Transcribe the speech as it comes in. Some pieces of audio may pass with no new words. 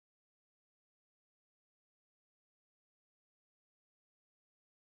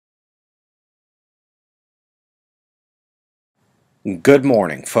Good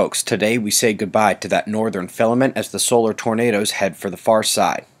morning, folks. Today we say goodbye to that northern filament as the solar tornadoes head for the far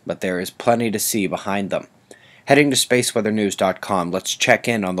side, but there is plenty to see behind them. Heading to spaceweathernews.com, let's check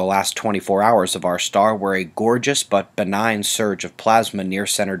in on the last 24 hours of our star, where a gorgeous but benign surge of plasma near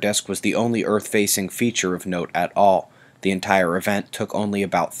center disk was the only Earth-facing feature of note at all. The entire event took only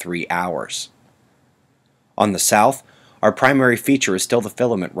about 3 hours. On the south, our primary feature is still the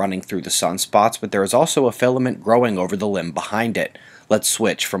filament running through the sunspots, but there is also a filament growing over the limb behind it. Let's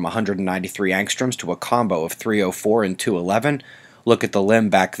switch from 193 angstroms to a combo of 304 and 211. Look at the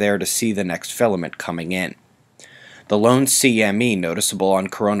limb back there to see the next filament coming in. The lone CME noticeable on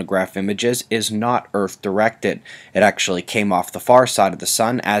coronagraph images is not Earth-directed. It actually came off the far side of the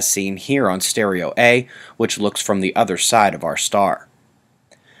Sun, as seen here on stereo A, which looks from the other side of our star.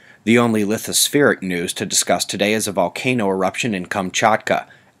 The only lithospheric news to discuss today is a volcano eruption in Kamchatka.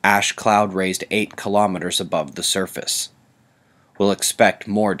 Ash cloud raised 8 kilometers above the surface. We'll expect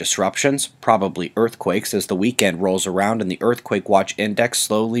more disruptions, probably earthquakes, as the weekend rolls around and the earthquake watch index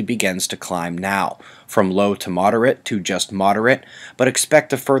slowly begins to climb now, from low to moderate to just moderate, but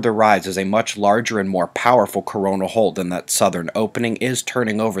expect a further rise as a much larger and more powerful coronal hole than that southern opening is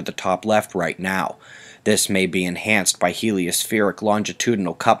turning over the top left right now. This may be enhanced by heliospheric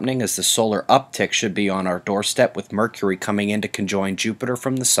longitudinal coupling, as the solar uptick should be on our doorstep, with Mercury coming in to conjoin Jupiter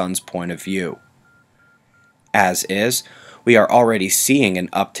from the Sun's point of view. As is, we are already seeing an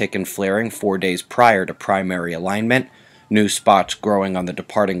uptick in flaring 4 days prior to primary alignment, new spots growing on the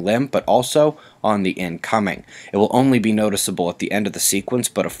departing limb, but also on the incoming. It will only be noticeable at the end of the sequence,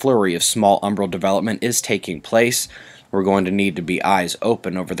 but a flurry of small umbral development is taking place. We're going to need to be eyes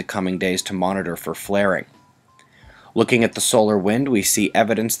open over the coming days to monitor for flaring. Looking at the solar wind, we see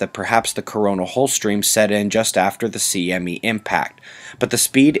evidence that perhaps the coronal hole stream set in just after the CME impact, but the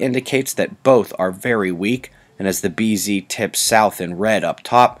speed indicates that both are very weak, and as the BZ tips south in red up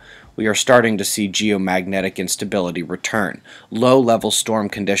top, we are starting to see geomagnetic instability return. Low-level storm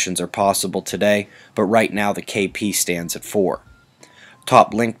conditions are possible today, but right now the KP stands at 4.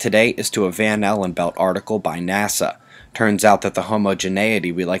 Top link today is to a Van Allen belt article by NASA. Turns out that the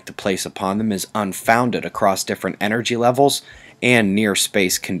homogeneity we like to place upon them is unfounded across different energy levels and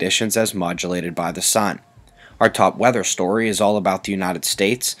near-space conditions as modulated by the Sun. Our top weather story is all about the United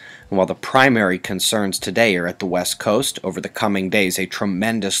States, and while the primary concerns today are at the West Coast, over the coming days a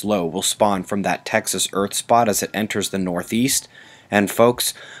tremendous low will spawn from that Texas Earth spot as it enters the Northeast, and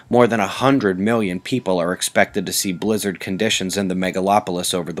folks, more than 100 million people are expected to see blizzard conditions in the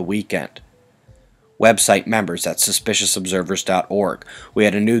megalopolis over the weekend. Website members at suspiciousobservers.org. We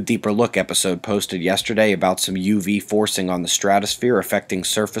had a new Deeper Look episode posted yesterday about some UV forcing on the stratosphere affecting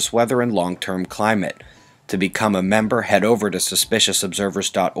surface weather and long-term climate. To become a member, head over to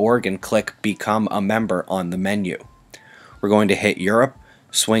suspiciousobservers.org and click Become a Member on the menu. We're going to hit Europe,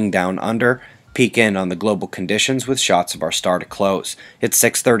 swing down under, peek in on the global conditions with shots of our star to close. It's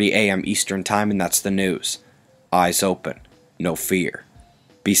 6:30 a.m. Eastern Time, and that's the news. Eyes open, no fear.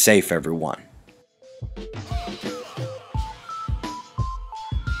 Be safe, everyone.